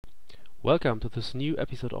Welcome to this new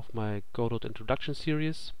episode of my Godot Introduction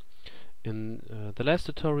Series. In the last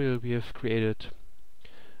tutorial we have created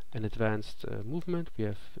an advanced movement. We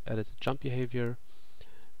have added a jump behavior,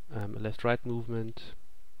 a left-right movement,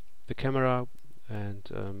 the camera,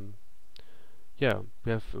 and yeah,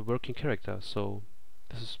 we have a working character, so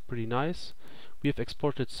this is pretty nice. We have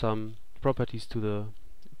exported some properties to the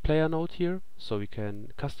player node here, so we can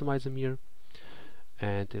customize them here.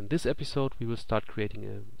 And in this episode we will start creating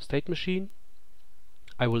a state machine.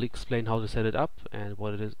 I will explain how to set it up and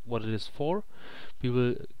what it is for. We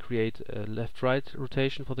will create a left-right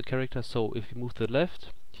rotation for the character, so if you move to the left,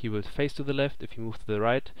 he will face to the left. If you move to the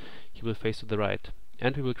right, he will face to the right.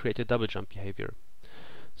 And we will create a double jump behavior.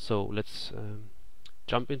 So let's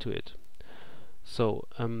jump into it. So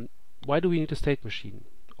why do we need a state machine?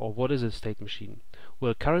 Or what is a state machine?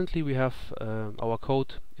 Well, currently we have our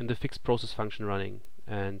code in the fixed process function running,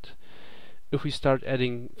 and if we start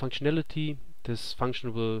adding functionality, this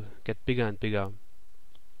function will get bigger and bigger.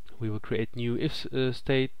 We will create new if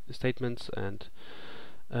statements, and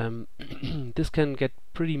this can get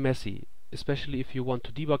pretty messy, especially if you want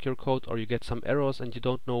to debug your code or you get some errors and you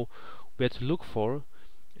don't know where to look for.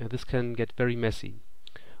 This can get very messy.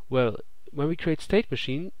 Well, when we create a state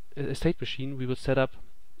machine, we will set up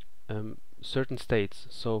certain states.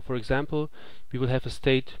 So for example, we will have a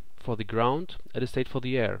state for the ground and a state for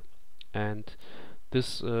the air, and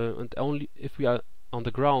this and only if we are on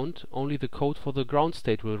the ground, only the code for the ground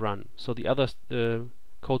state will run, so the other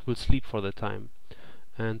code will sleep for the time,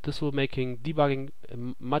 and this will making debugging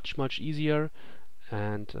much easier,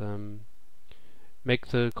 and make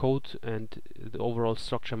the code and the overall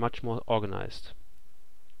structure much more organized.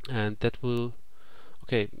 And that will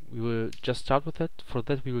we will just start with that. For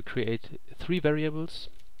that we will create 3 variables.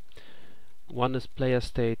 One is player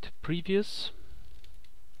state previous,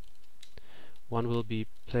 one will be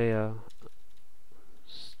player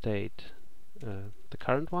state the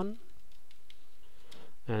current one,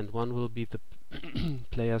 and one will be the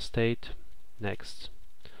player state next.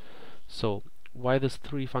 So why these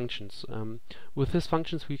 3 functions? With these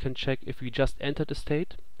functions we can check if we just entered a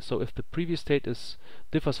state. So if the previous state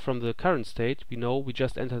differs from the current state, we know we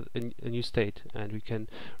just entered a new state, and we can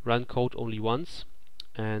run code only once,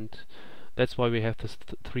 and that's why we have these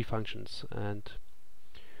 3 functions. And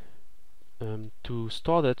to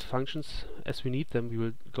store that functions as we need them, we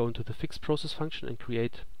will go into the fixed process function and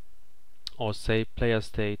create, or say, player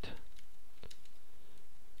state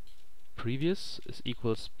previous is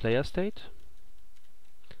equals player state.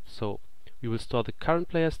 So we will store the current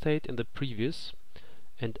player state in the previous,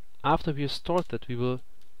 and after we have stored that, we will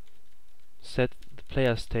set the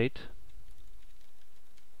player state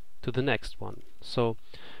to the next one. So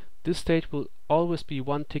this state will always be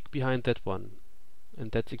 1 tick behind that one,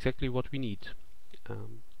 and that's exactly what we need.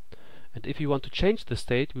 And if you want to change the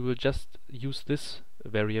state, we will just use this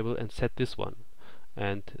variable and set this one,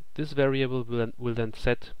 and this variable will then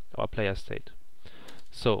set our player state.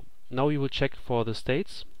 So now we will check for the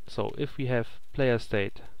states. So if we have player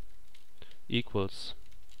state equals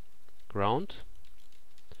ground,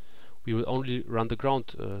 we will only run the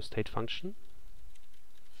ground state function,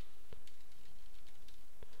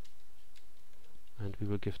 and we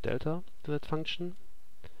will give delta to that function.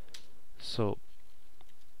 So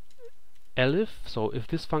elif, so if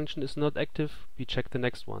this function is not active, we check the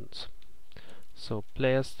next ones. So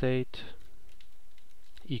player state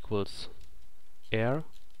equals air,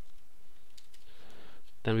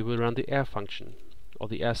 then we will run the air function, or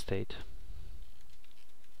the air state.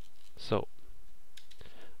 So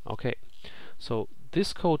so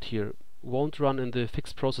this code here won't run in the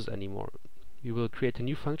fixed process anymore. We will create a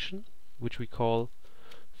new function which we call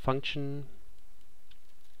function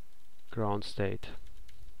ground state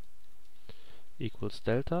equals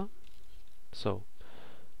delta. So,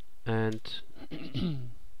 and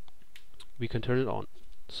we can turn it on.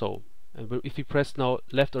 So, and if we press now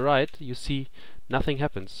left or right, you see nothing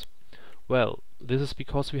happens. Well, this is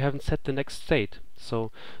because we haven't set the next state.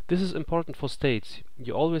 So this is important for states.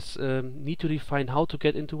 You always need to define how to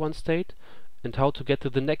get into one state and how to get to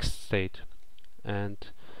the next state, and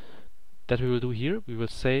that we will do here. We will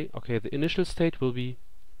say, okay, the initial state will be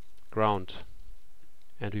ground,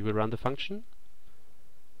 and we will run the function,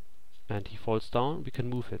 and he falls down. We can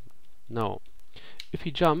move him. Now if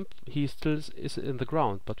he jump, he still is in the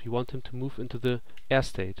ground, but we want him to move into the air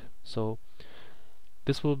state. So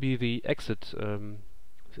this will be the exit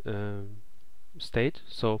state.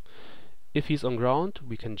 So if he's on ground,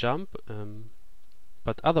 we can jump,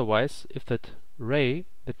 but otherwise, if that ray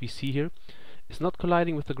that we see here is not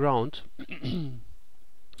colliding with the ground,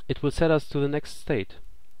 it will set us to the next state.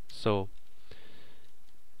 So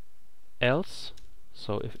else,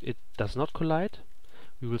 so if it does not collide,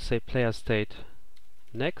 we will say player state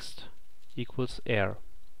next equals air.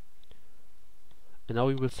 And now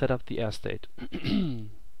we will set up the air state.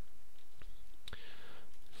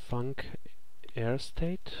 Func air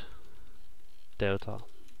state delta.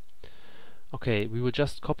 Okay, we will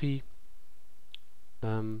just copy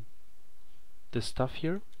this stuff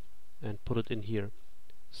here and put it in here.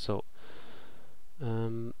 So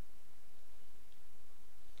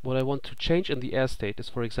what I want to change in the air state is,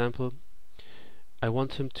 for example, I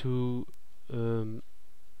want him to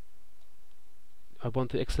I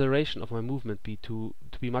want the acceleration of my movement to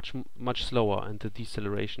be much slower, and the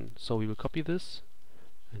deceleration. So we will copy this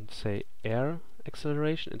and say air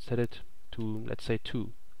acceleration and set it to, let's say,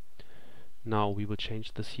 2. Now we will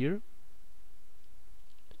change this here.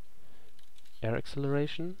 Air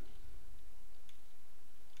acceleration,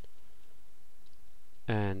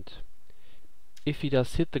 and if he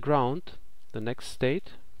does hit the ground, the next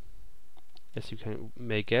state, as you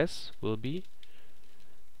may guess, will be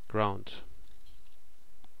ground.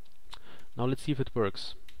 Now let's see if it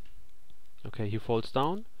works. Okay, he falls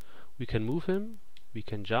down, we can move him, we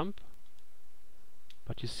can jump,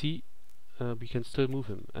 but you see we can still move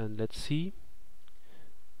him. And let's see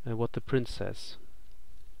what the print says.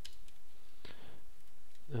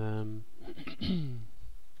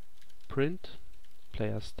 Print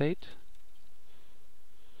player state,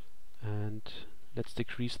 and let's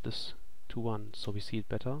decrease this to 1 so we see it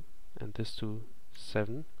better, and this to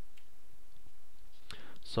 7.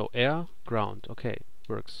 So air, ground. Okay,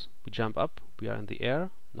 works. We jump up, we are in the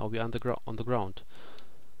air, now we are on the ground.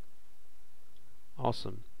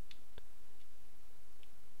 Awesome.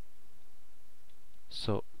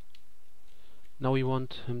 So now we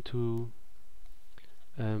want him to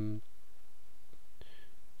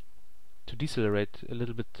decelerate a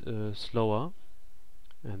little bit slower,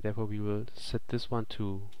 and therefore we will set this one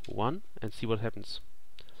to 1 and see what happens.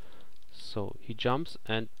 So he jumps,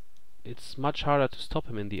 and it's much harder to stop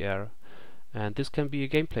him in the air, and this can be a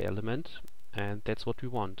gameplay element, and that's what we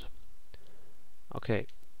want. Okay,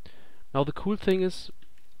 now the cool thing is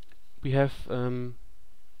we have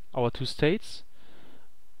our 2 states,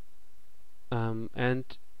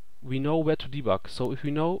 and we know where to debug. So if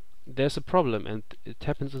we know there's a problem and it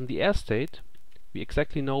happens in the air state, we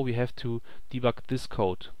exactly know we have to debug this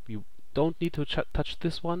code. We don't need to touch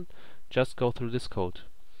this one, just go through this code.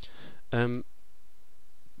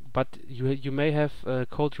 But you may have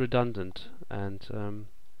code redundant, and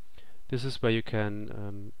this is where you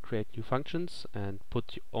can create new functions and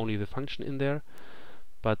put only the function in there.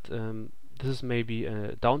 But this is maybe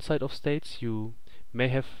a downside of states. You may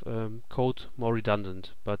have code more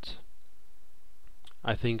redundant, but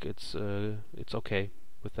I think it's okay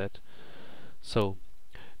with that. So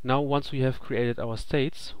now once we have created our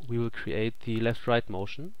states, we will create the left-right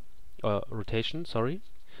motion, rotation, sorry,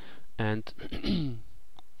 and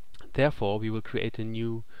therefore we will create a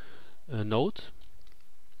new node,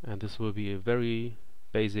 and this will be a very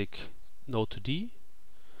basic node to D,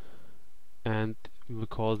 and we will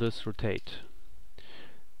call this rotate.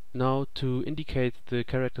 Now to indicate the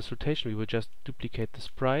character's rotation, we will just duplicate the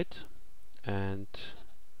sprite and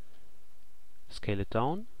scale it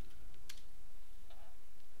down,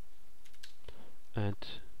 and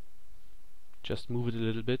just move it a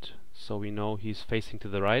little bit so we know he's facing to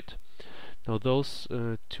the right. Now those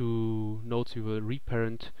 2 nodes we will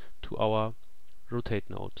reparent to our rotate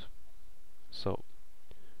node. So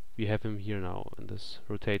we have him here now in this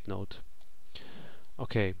rotate node.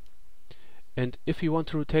 Okay, and if we want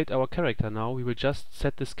to rotate our character now, we will just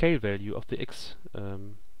set the scale value of the x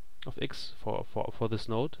for this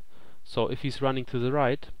node. So if he's running to the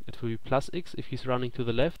right, it will be plus x. If he's running to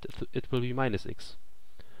the left, it will be minus x.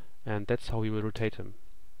 And that's how we will rotate him.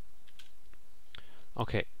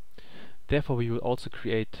 Okay. Therefore we will also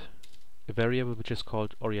create a variable which is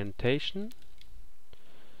called orientation,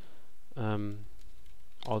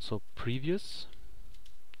 also previous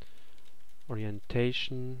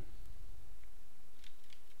orientation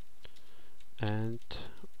and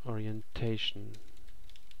orientation.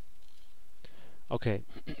 Okay,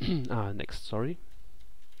 next, sorry.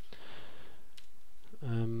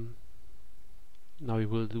 Now we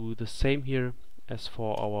will do the same here as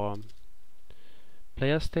for our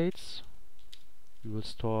player states. We will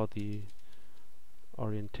store the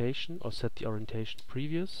orientation, or set the orientation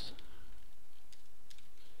previous,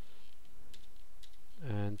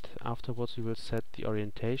 and afterwards we will set the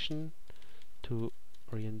orientation to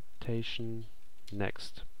orientation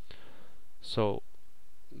next. So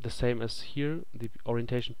the same as here, the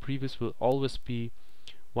orientation previous will always be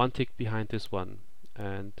 1 tick behind this one,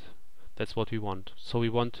 and that's what we want. So we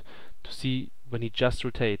want to see when he just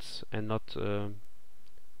rotates and not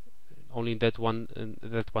only in that one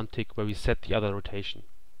tick where we set the other rotation.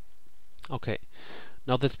 Okay,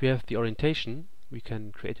 now that we have the orientation, we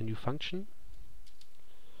can create a new function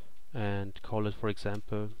and call it, for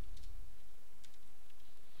example,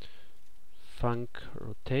 func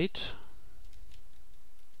rotate.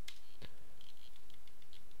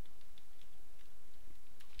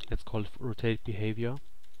 Let's call it rotate behavior.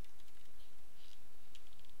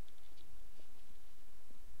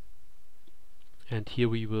 And here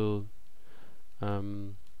we will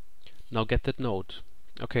now get that node.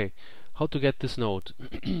 Okay, how to get this node?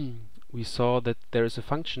 We saw that there is a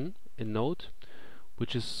function in node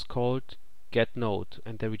which is called getNode,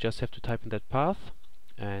 and then we just have to type in that path,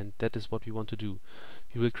 and that is what we want to do.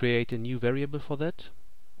 We will create a new variable for that,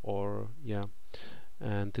 or yeah,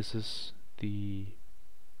 and this is the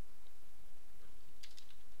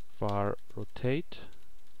var rotate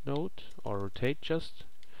node, or rotate just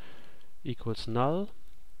equals null,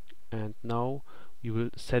 and now we will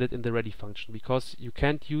set it in the ready function, because you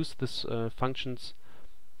can't use this functions,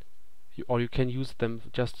 or you can use them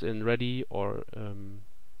just in ready or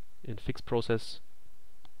in fixed process,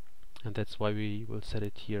 and that's why we will set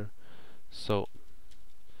it here. So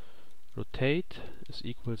rotate is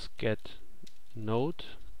equals get node,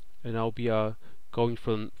 and now we are going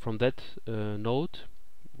from that node,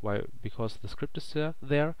 why? Because the script is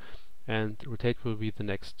there, and rotate will be the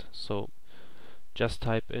next. So just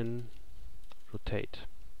type in rotate.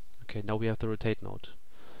 Okay, now we have the rotate node.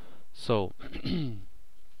 So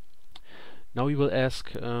now we will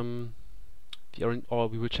ask or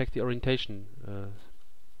we will check the orientation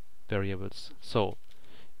variables. So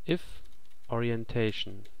if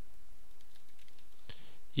orientation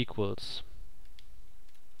equals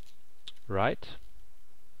right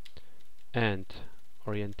and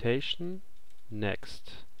orientation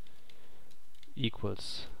next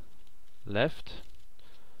equals left,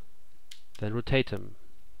 then rotate him.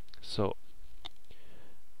 So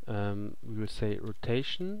we will say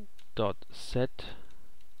rotation dot set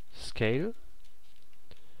scale.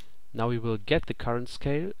 Now we will get the current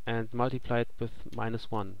scale and multiply it with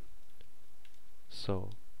 -1.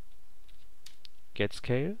 So get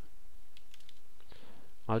scale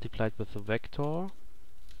multiplied with the vector,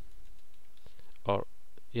 or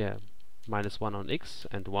yeah, -1 on x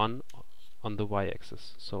and 1 on the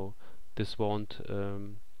y-axis. So this won't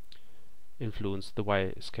influence the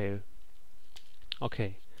y scale.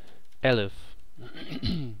 Okay, elif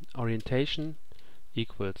orientation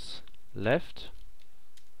equals left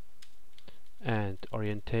and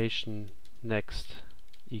orientation next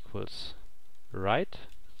equals right.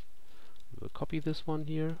 We'll copy this one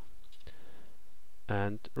here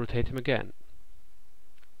and rotate him again.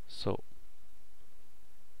 So,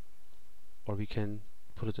 or we can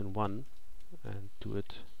put it in 1 and do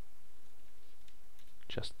it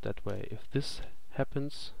just that way. If this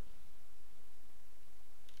happens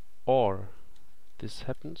or this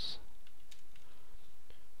happens,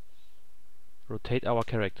 rotate our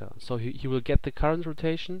character. So he will get the current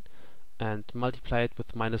rotation and multiply it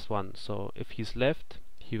with -1. So if he's left,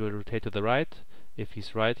 he will rotate to the right. If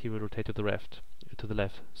he's right, he will rotate to the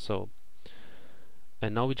left. So,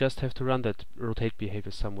 and now we just have to run that rotate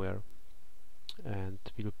behavior somewhere, and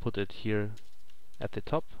we will put it here at the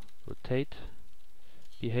top. Rotate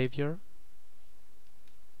behavior,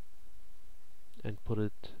 and put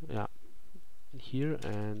it here,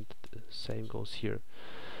 and the same goes here.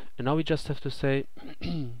 And now we just have to say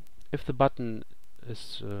if the button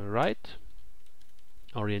is right,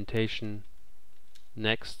 orientation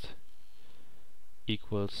next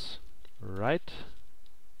equals right.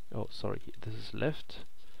 Oh, sorry, this is left.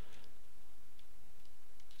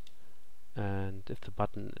 And if the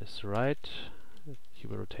button is right, he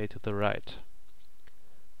will rotate to the right.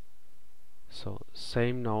 So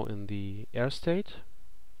same now in the air state.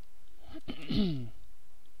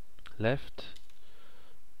 Left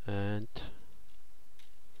and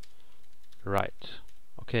right.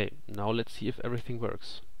 Okay, now let's see if everything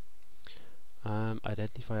works.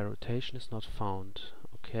 Identifier rotation is not found.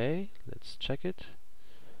 Okay, let's check it.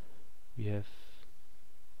 We have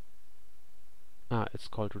it's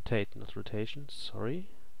called rotate, not rotation, sorry.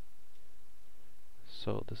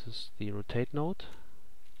 So this is the rotate node.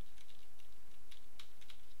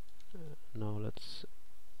 Now let's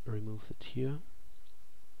remove it here.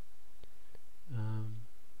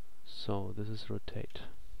 So this is rotate.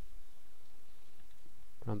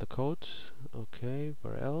 Run the code. Okay,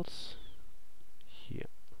 where else? Here.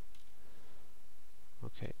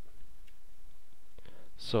 Okay.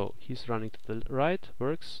 So he's running to the right,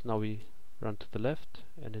 works. Now we run to the left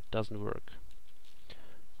and it doesn't work.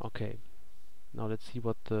 Okay, now let's see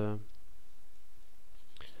what the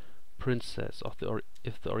print says of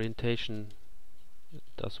if the orientation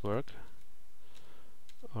does work.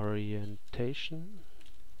 Orientation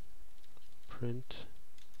print.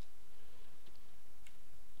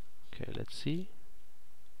 Okay, let's see.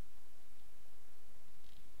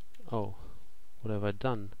 Oh, what have I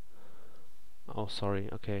done? Oh, sorry.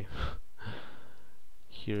 Okay.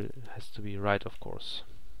 Here it has to be right, of course.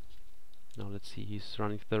 Now let's see. He's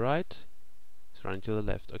running to the right. He's running to the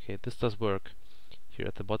left. Okay, this does work here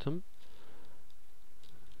at the bottom.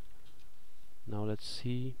 Now let's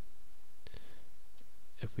see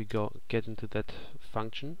if we get into that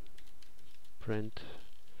function, print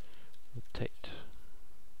rotate.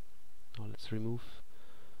 Now let's remove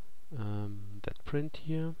that print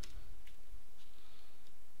here.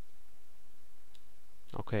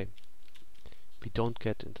 Okay, we don't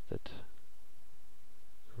get into that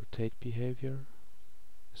rotate behavior.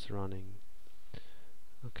 It's running.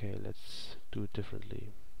 Okay, let's do it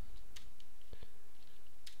differently.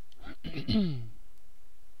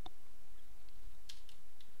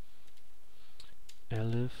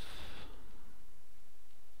 elif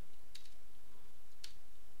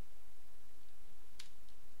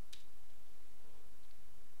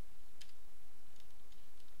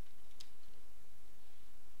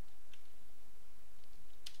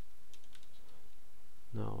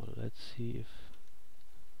now let's see if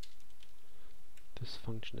this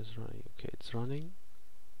function is running. Okay, it's running.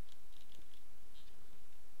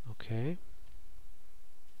 Okay.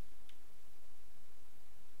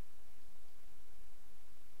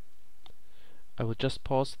 I will just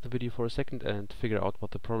pause the video for a second and figure out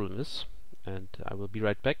what the problem is, and I will be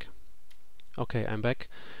right back. Okay, I'm back.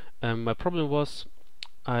 My problem was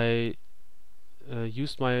I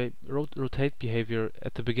used my rotate behavior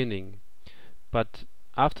at the beginning, but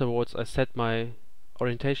afterwards I set my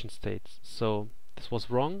orientation states, so this was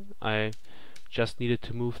wrong. I just needed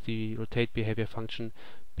to move the rotate behavior function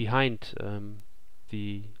behind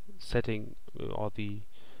the setting or the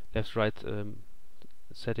left-right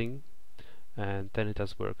setting, and then it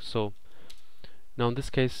does work. So now in this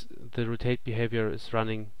case the rotate behavior is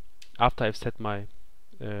running after I've set my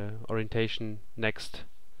orientation next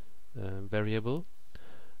variable,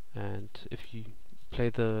 and if you play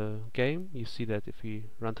the game you see that if we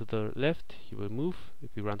run to the left he will move, if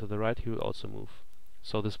we run to the right he will also move.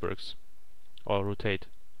 So this works, or rotate.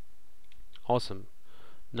 Awesome.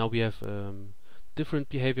 Now we have different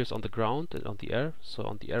behaviors on the ground and on the air. So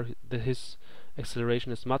on the air his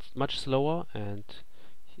acceleration is much slower, and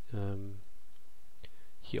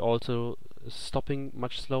he also is stopping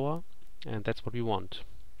much slower, and that's what we want.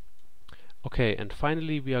 Okay, and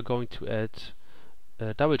finally we are going to add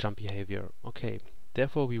a double jump behavior. Okay,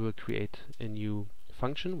 therefore we will create a new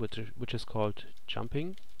function which is called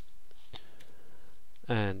jumping,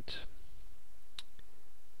 and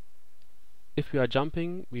if we are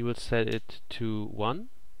jumping we will set it to 1,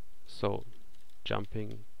 so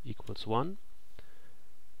jumping equals 1,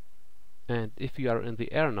 and if we are in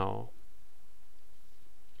the air now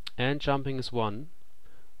and jumping is 1,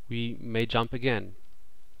 we may jump again.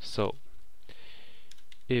 So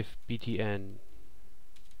if btn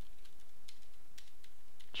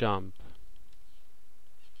jump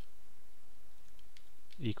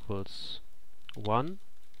equals 1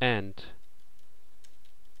 and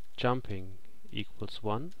jumping equals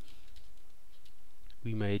 1,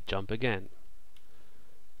 we may jump again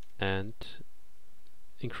and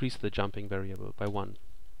increase the jumping variable by 1.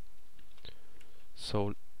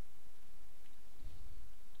 So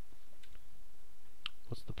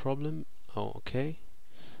what's the problem? Oh, okay,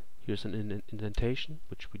 here's an indentation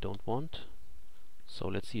which we don't want, so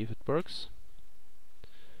let's see if it works.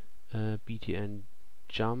 btn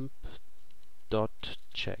jump dot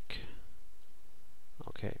check.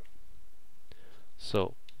 Okay,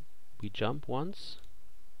 so we jump once,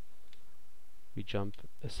 we jump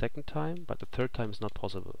a second time, but the third time is not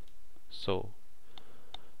possible. So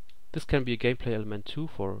this can be a gameplay element too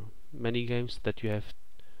for many games, that you have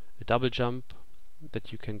a double jump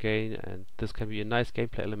that you can gain, and this can be a nice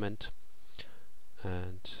gameplay element.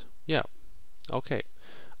 And yeah, okay,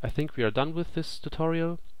 I think we are done with this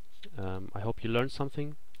tutorial. I hope you learned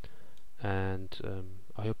something, and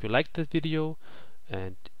I hope you liked the video,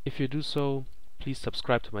 and if you do so, please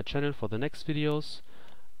subscribe to my channel for the next videos,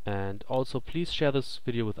 and also please share this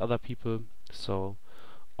video with other people so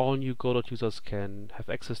all new Godot users can have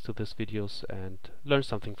access to these videos and learn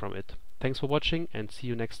something from it. Thanks for watching, and see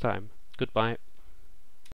you next time. Goodbye.